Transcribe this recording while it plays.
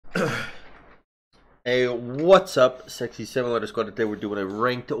Hey, what's up, Sexy 7 Letter Squad? Today we're doing a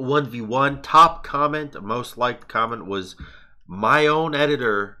ranked 1v1. Top comment, most liked comment was my own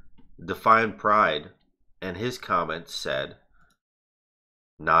editor, DEFINEPRIDE, and his comment said,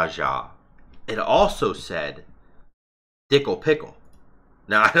 Naja. It also said, Dickle Pickle.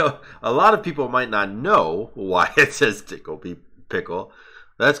 Now, I know a lot of people might not know why it says Dickle Pickle.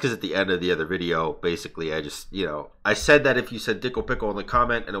 That's because at the end of the other video, basically, I just, I said that if you said Dickle Pickle in the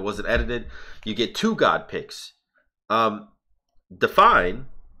comment and it wasn't edited, you get two God picks. Define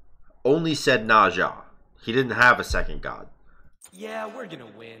only said Naja. He didn't have a second God. Yeah, we're gonna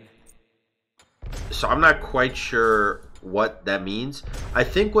win. So I'm not quite sure what that means. I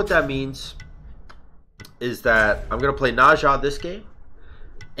think what that means is that I'm going to play Naja this game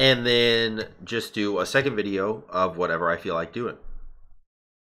and then just do a second video of whatever I feel like doing.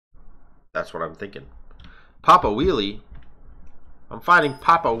 That's what I'm thinking. Papa Wheelie. I'm fighting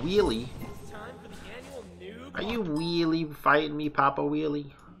Papa Wheelie. It's time for the annual noob. Are you Wheelie fighting me, Papa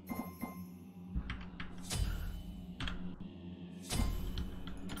Wheelie?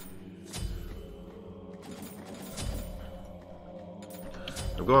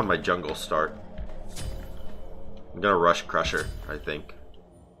 I'm going my jungle start. I'm gonna rush Crusher, I think.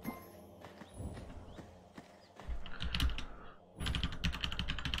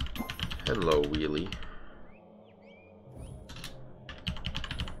 Hello, Wheelie.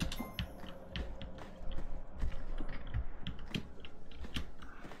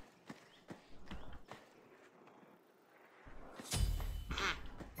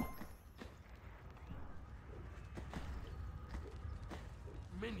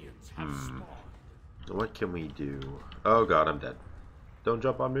 Minions have spawned. What can we do? Oh god, I'm dead. Don't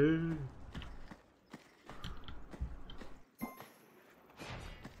jump on me.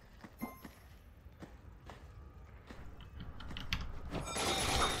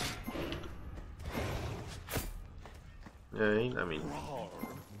 Yeah, I mean,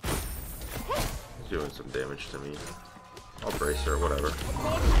 he's doing some damage to me. I'll brace her, whatever.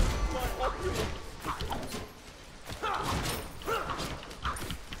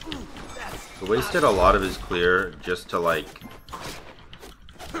 He wasted a lot of his clear just to like...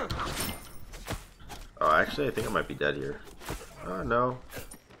 Oh, actually, I think I might be dead here. Oh, no.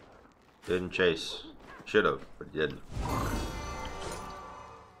 Didn't chase. Should've, but didn't.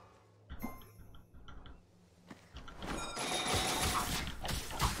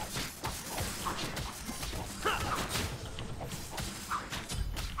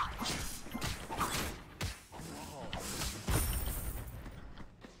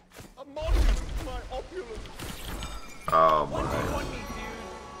 Oh my.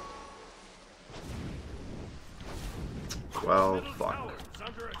 Well, fuck.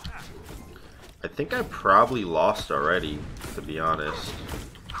 I think I probably lost already, to be honest.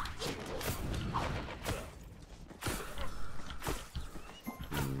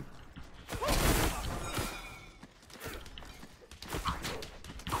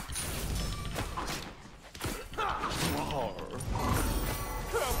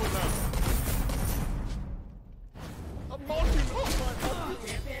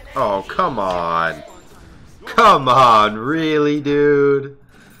 Oh, come on. Come on, really, dude?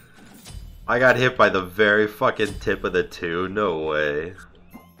 I got hit by the very fucking tip of the two. No way.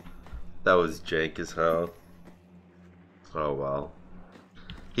 That was jank as hell. Oh, well.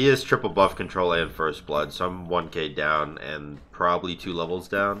 He is triple buff control and first blood, so I'm 1k down and probably 2 levels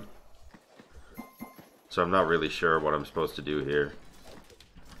down. So I'm not really sure what I'm supposed to do here.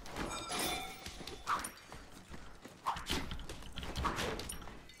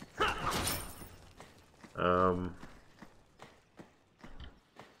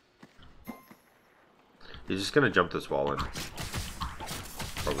 He's just gonna jump this wall and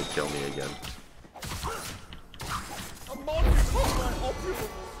probably kill me again.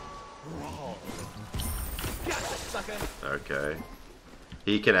 Okay.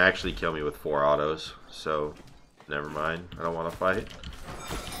 He can actually kill me with 4 autos, so never mind. I don't want to fight.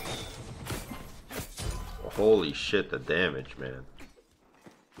 Holy shit, the damage, man.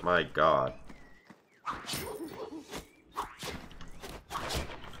 My god.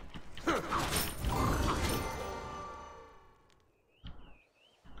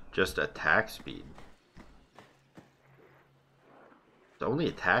 Just attack speed. The only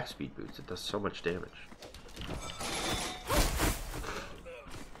attack speed boots, it does so much damage.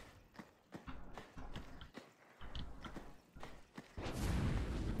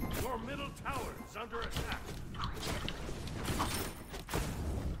 Your middle tower is under attack.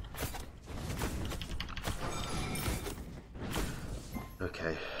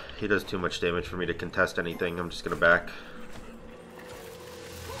 Okay, he does too much damage for me to contest anything. I'm just gonna back.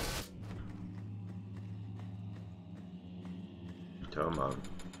 Come on.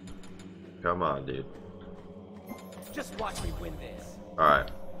 Come on, dude. Just watch me win this.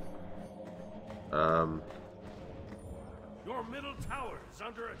 Alright. Your middle tower is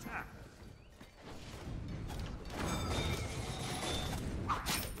under attack.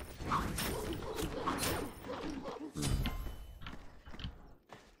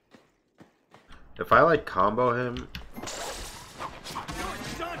 If I like combo him, You're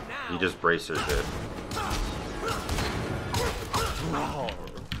done now. he just bracers it.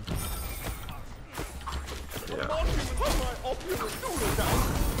 Yeah.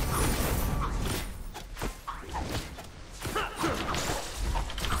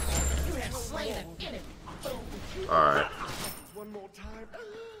 Alright. One more time.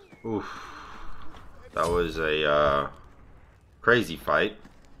 Oof. That was a crazy fight.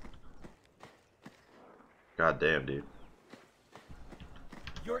 God damn, dude.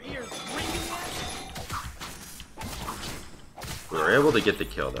 Your ears ringing yet? We were able to get the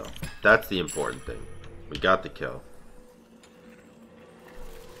kill, though. That's the important thing. We got the kill.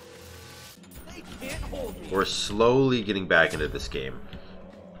 They can't hold me. We're slowly getting back into this game.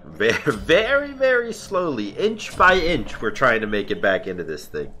 Very, very, very slowly, inch by inch, we're trying to make it back into this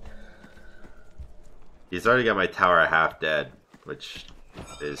thing. He's already got my tower half dead, which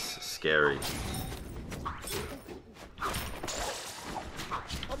is scary.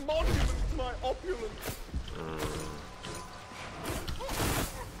 A monument to my opulence.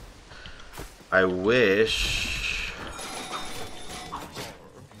 I wish...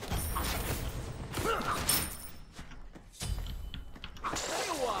 A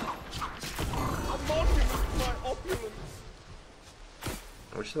monument to my opulence.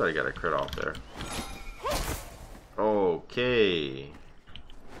 I wish that I got a crit off there. Okay.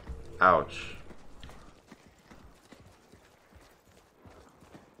 Ouch.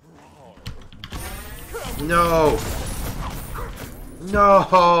 No!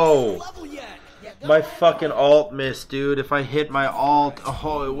 No! Level yet? My fucking alt missed, dude. If I hit my alt,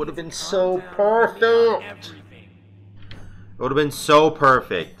 oh, it would have been so perfect. Everything. It would have been so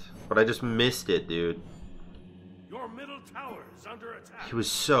perfect. But I just missed it, dude. Your middle tower is under attack. He was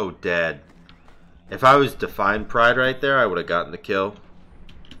so dead. If I was DEFINEPRIDE right there, I would have gotten the kill.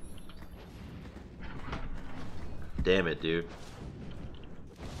 Damn it, dude.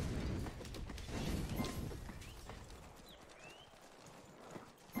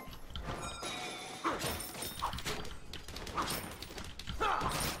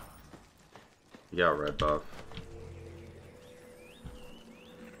 You got a red buff.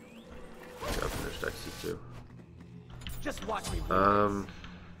 Got finished XC too. Just watch me win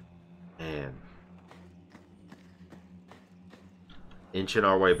Man. Inching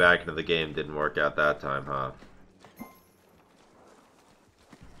our way back into the game didn't work out that time, huh?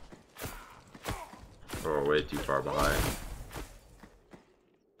 Or way too far behind.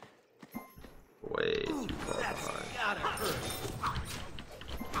 Way too far behind. Gotta hurt.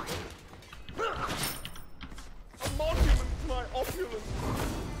 A monument to my opulence.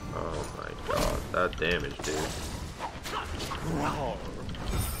 Oh my god, that damage, dude.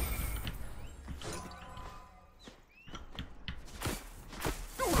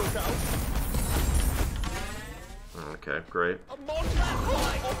 Okay, great. A monument to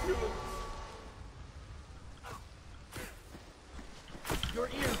my opulence. Your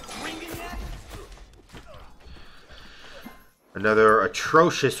ears ringing yet? Another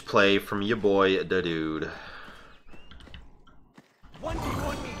atrocious play from your boy, DEFINEPRIDE.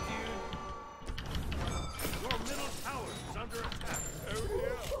 1v1 me, dude. Your middle tower is under attack.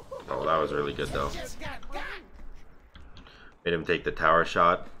 Oh, that was really good, though. Made him take the tower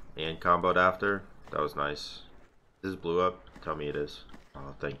shot and comboed after. That was nice. This blew up? Tell me it is.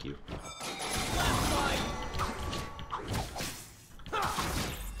 Oh, thank you.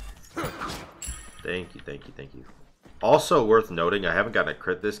 Thank you, thank you, thank you. Also worth noting, I haven't gotten a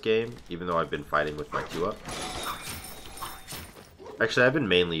crit this game, even though I've been fighting with my 2-up. Actually, I've been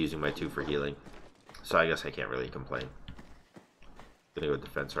mainly using my 2 for healing, so I guess I can't really complain. Gonna go with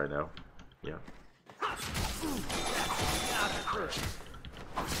defense right now. Yeah.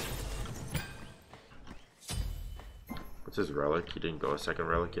 What's his relic? He didn't go a second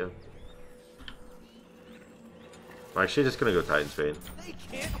relic yet. I'm actually just gonna go Titan's Bane. They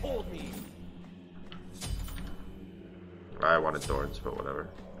can't hold me. I wanted Thorns, but whatever.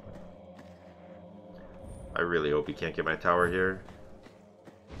 I really hope he can't get my tower here.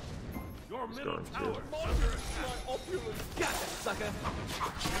 Your He's middle going to. tower is under attack. Gotcha, sucker.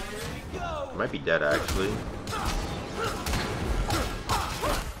 Here we go. I might be dead, actually.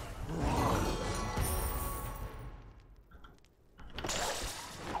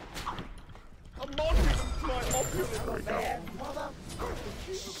 A monument to my opulence. There we go.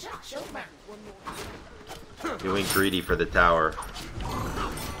 Shut your mouth. He went greedy for the tower.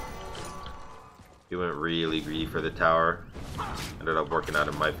 He went really greedy for the tower. Ended up working out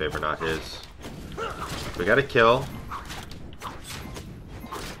in my favor, not his. We got a kill.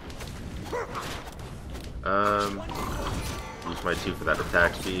 Use my 2 for that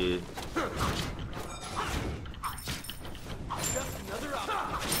attack speed.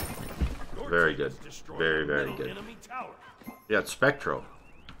 Very good. Very, very good. Yeah, it's Spectral.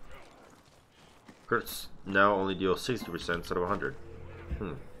 Crits now only deal 60% instead of 100.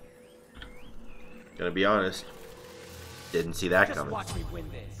 Gonna be honest. Didn't see that coming. Watch me win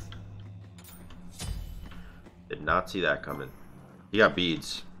this. Did not see that coming. He got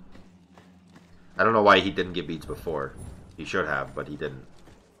beads. I don't know why he didn't get beads before. He should have, but he didn't.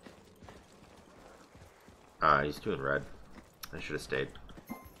 Ah, he's doing red. I should have stayed.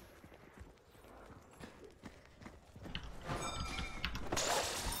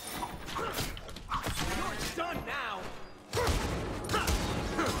 You're done now.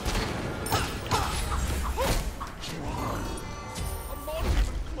 A monument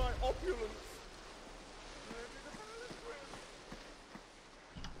to my opulence.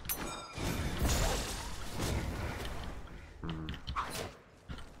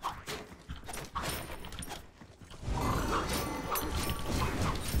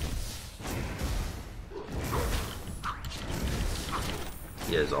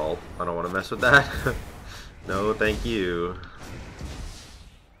 He has ult. I don't want to mess with that. No, thank you.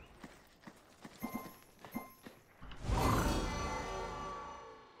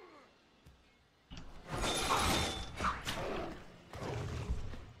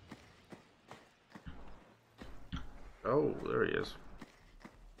 Oh, there he is.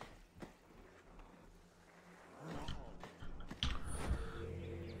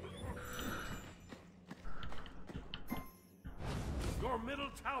 Your middle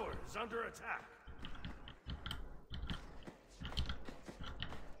tower is under attack.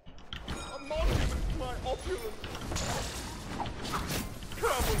 A monument to my opulence.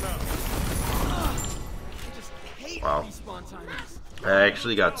 Careful now. I just hate Wow. respawn timers. I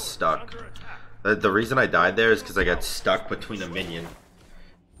actually got stuck. The reason I died there is because I got stuck between a minion.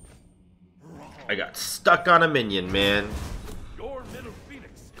 I got stuck on a minion, man. Your middle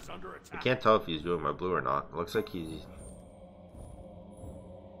phoenix is under I attack. can't tell if he's doing my blue or not. It looks like he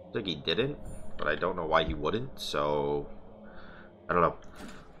didn't, but I don't know why he wouldn't, so I don't know.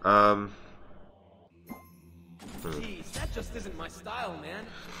 Jeez, that just isn't my style, man.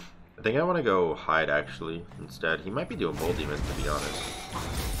 I think I want to go hide actually instead. He might be doing Bull Demon, to be honest.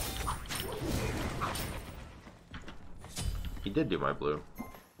 He did do my blue.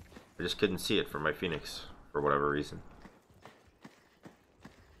 I just couldn't see it for my Phoenix for whatever reason.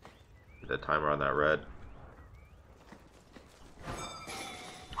 Get that timer on that red.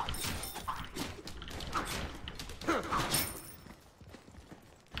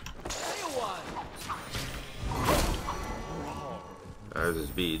 There's his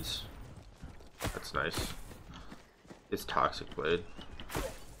beads. That's nice. It's Toxic Blade.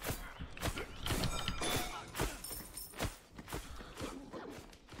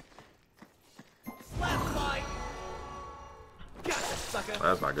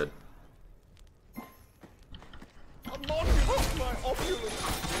 That's not good. A monument to my opulence.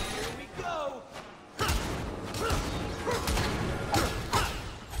 Here we go.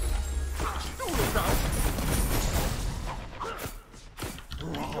 Do look out.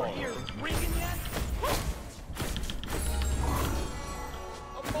 Your ears ringing yet?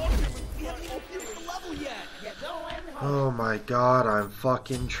 A monument to We my haven't even finished opulence. the level yet. Yet no end. Oh my god, I'm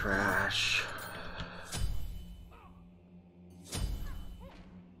fucking trash.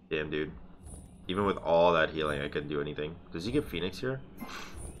 Damn, dude. Even with all that healing, I couldn't do anything. Does he get Phoenix here?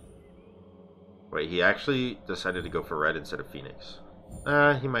 Wait, he actually decided to go for red instead of Phoenix.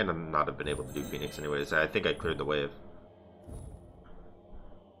 He might not have been able to do Phoenix anyways. I think I cleared the wave.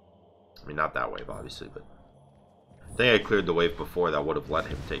 I mean, not that wave, obviously, but... I think I cleared the wave before that would have let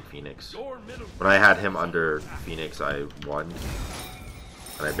him take Phoenix. When I had him under Phoenix, I won.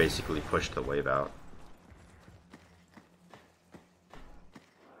 And I basically pushed the wave out.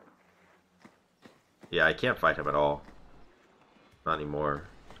 Yeah, I can't fight him at all. Not anymore.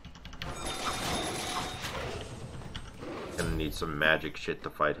 Gonna need some magic shit to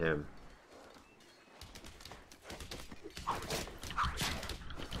fight him.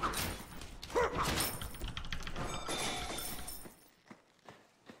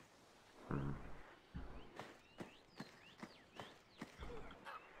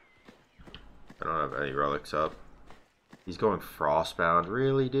 I don't have any relics up. He's going Frostbound.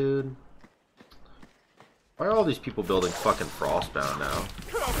 Really, dude? Why are all these people building fucking Frostbound now?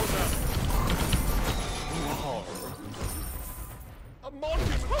 A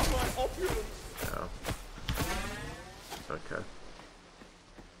monument to my opulence. No. Okay.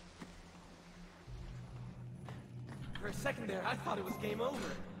 For a second there, I thought it was game over.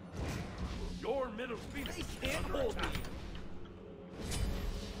 Your middle Phoenix They is can't under hold me. attack.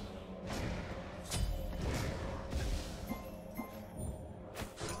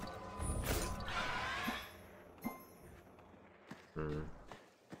 Hmm.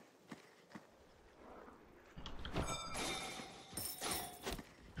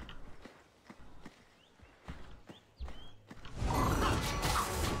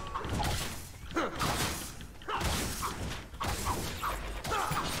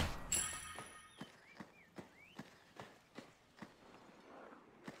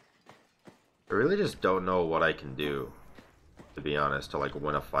 I really just don't know what I can do, to be honest, to like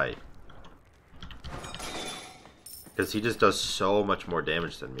win a fight. Because he just does so much more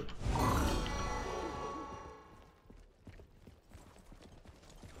damage than me. A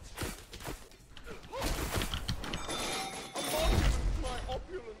monument to my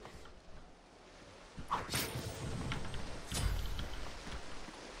opulence.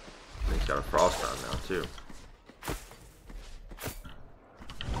 And he's got a Frostbound now, too.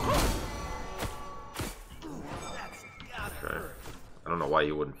 Okay. I don't know why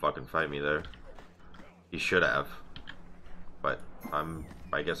he wouldn't fucking fight me there. He should have. But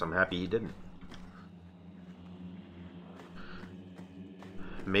I guess I'm happy he didn't.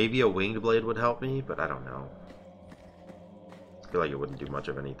 Maybe a winged blade would help me, but I don't know. I feel like it wouldn't do much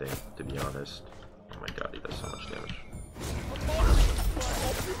of anything, to be honest. Oh my god, he does so much damage. A monument to my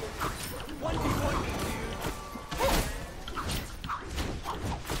opulence. 1v1 me,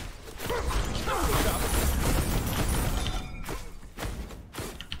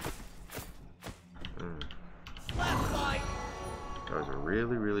 dude. Slap fight. That was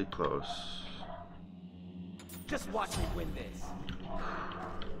really, really close. Just watch me win this.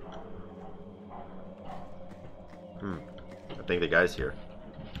 I think the guy's here.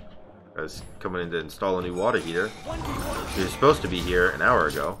 I was coming in to install a new water heater. 1v1. He was supposed to be here an hour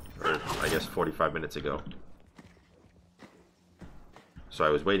ago, or I guess 45 minutes ago. So I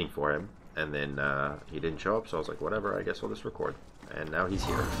was waiting for him, and then he didn't show up, so I was like, whatever, I guess I'll just record. And now he's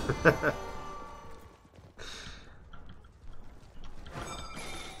here.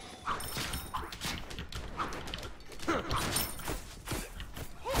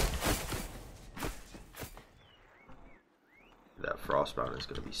 That Frostbound is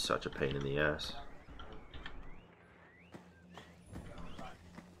going to be such a pain in the ass.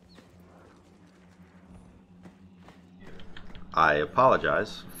 I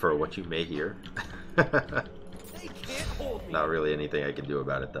apologize for what you may hear. They can't hold me. Not really anything I can do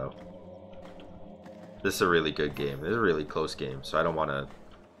about it, though. This is a really good game. This is a really close game, so I don't want to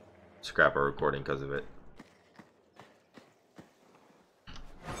scrap our recording because of it.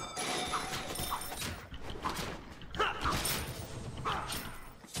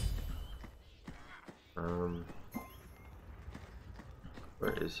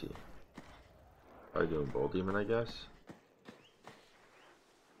 Where is he? Probably doing Bull Demon, I guess.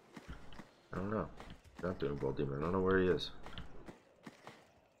 I don't know. Not doing Bull Demon. I don't know where he is.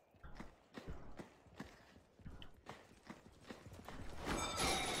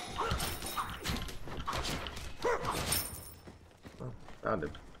 Oh, found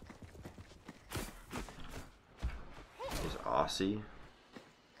him. He's Aussie.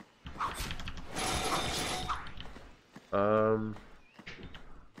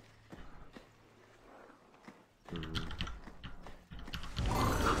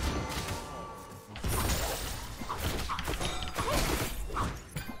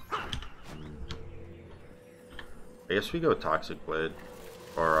 I guess we go Toxic Blade.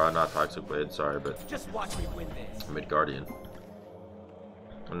 Or, not Toxic Blade, sorry, but Just watch me win this. Midgardian.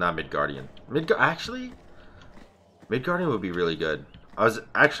 Well, not Midgardian. Actually, Midgardian would be really good. I was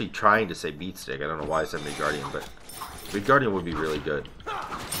actually trying to say Beatstick. I don't know why I said Midgardian, but Midgardian would be really good.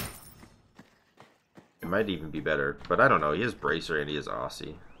 It might even be better, but I don't know. He has Bracer and he is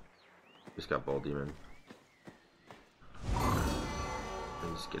Aussie. He's got Bull Demon.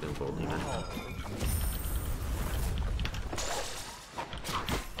 He's getting Bull Demon.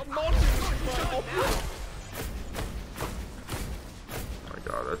 A monument to my opulence. Oh my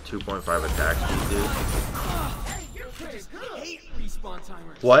god, a 2.5 attack speed, dude. I just hate respawn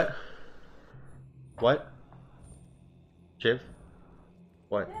timers. What? What? Chiv?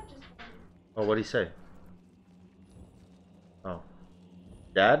 What? Oh, what'd he say? Oh.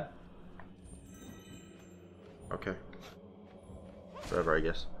 Dad? Okay. Whatever, I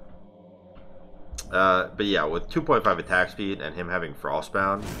guess. But yeah, with 2.5 attack speed and him having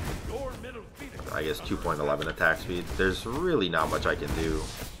Frostbound, Your middle phoenix. I guess 2.11 attack speed, there's really not much I can do.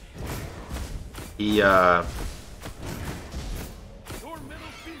 He Your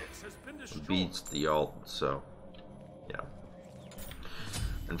middle phoenix has been destroyed. beats the ult, so yeah.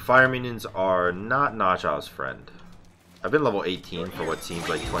 And fire minions are not Nacha's friend. I've been level 18 for what seems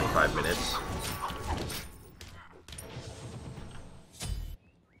like 25 minutes.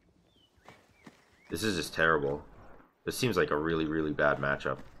 This is just terrible. This seems like a really, really bad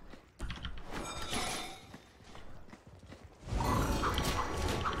matchup.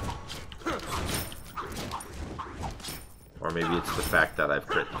 Or maybe it's the fact that I've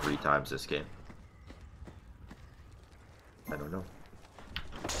crit 3 times this game. I don't know.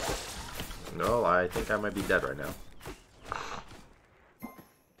 No, I think I might be dead right now.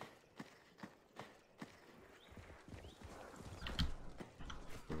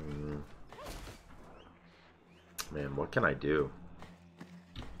 Man, what can I do?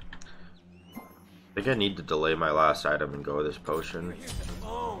 I think I need to delay my last item and go with this potion. We're here to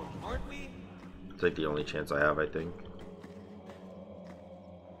own, aren't we? It's like the only chance I have, I think.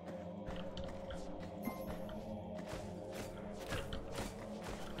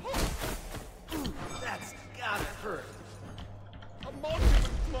 That's gotta hurt. A monument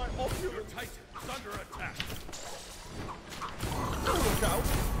to my Your opulence. titan is under attack. Look out.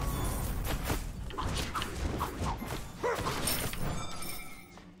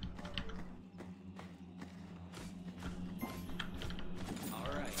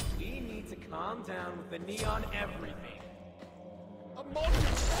 Alright, we need to calm down with the neon everything. A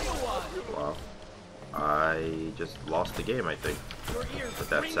monument to my opulence. Wow. I just lost the game, I think. Your ears With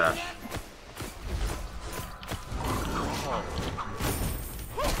that ringing sash. yet?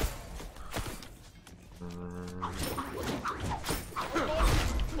 A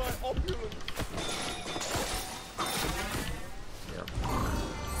monument to my opulence. Yeah.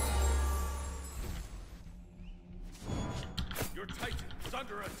 Your titan is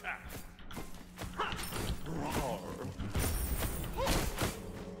under attack.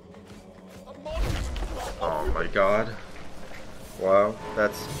 A monument to my Oh my god. Wow,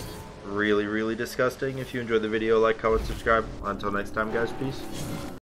 that's really, really disgusting. If you enjoyed the video, like, comment, subscribe. Until next time, guys, peace.